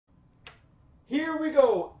Here we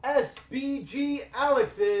go.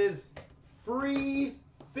 SBGAlex's free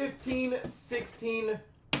 15-16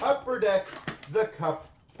 Upper Deck the Cup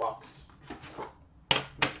box.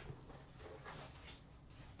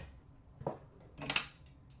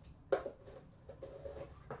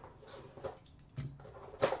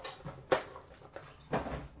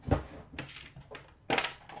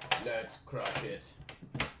 Let's crush it.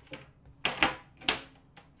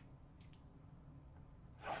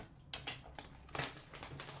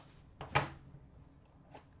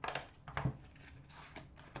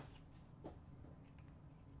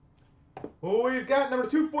 We've got number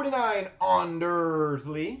 249,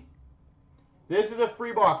 Andersley. This is a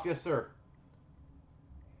free box, yes sir.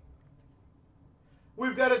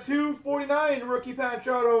 We've got a 249 rookie patch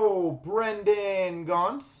auto, Brendan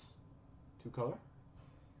Gaunce. 2-color.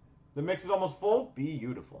 The mix is almost full.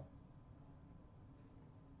 Beautiful.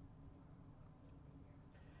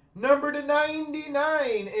 Number to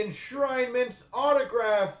 99, Enshrinement's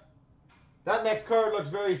autograph. That next card looks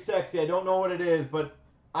very sexy. I don't know what it is, but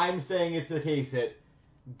I'm saying it's a case hit.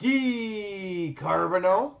 Guy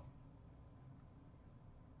Carbonneau.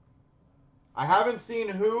 I haven't seen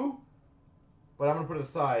who, but I'm going to put it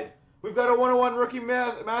aside. We've got a 101 rookie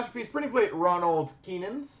masterpiece printing plate, Ronald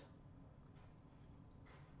Keenan's.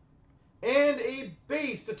 And a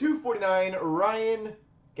base to 249, Ryan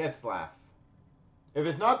Getzlaff. If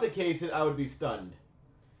it's not the case, I would be stunned.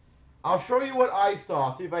 I'll show you what I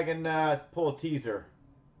saw. See if I can pull a teaser.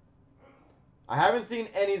 I haven't seen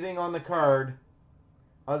anything on the card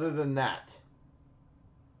other than that.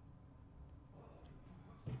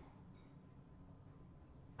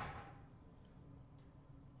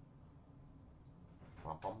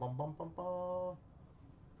 Bum, bum, bum, bum, bum, bum.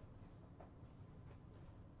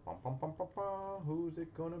 Bum, bum, bum, bum, bum. Who's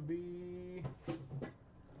it gonna be?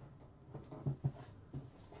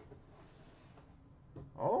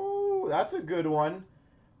 Oh, that's a good one.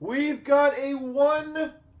 We've got a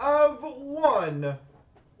 1/1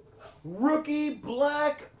 rookie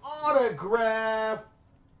black autograph,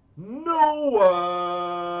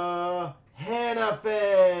 Noah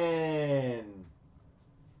Hannafin.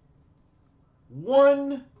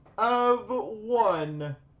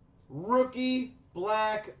 1/1 rookie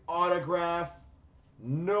black autograph,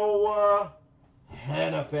 Noah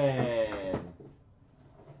Hannafin.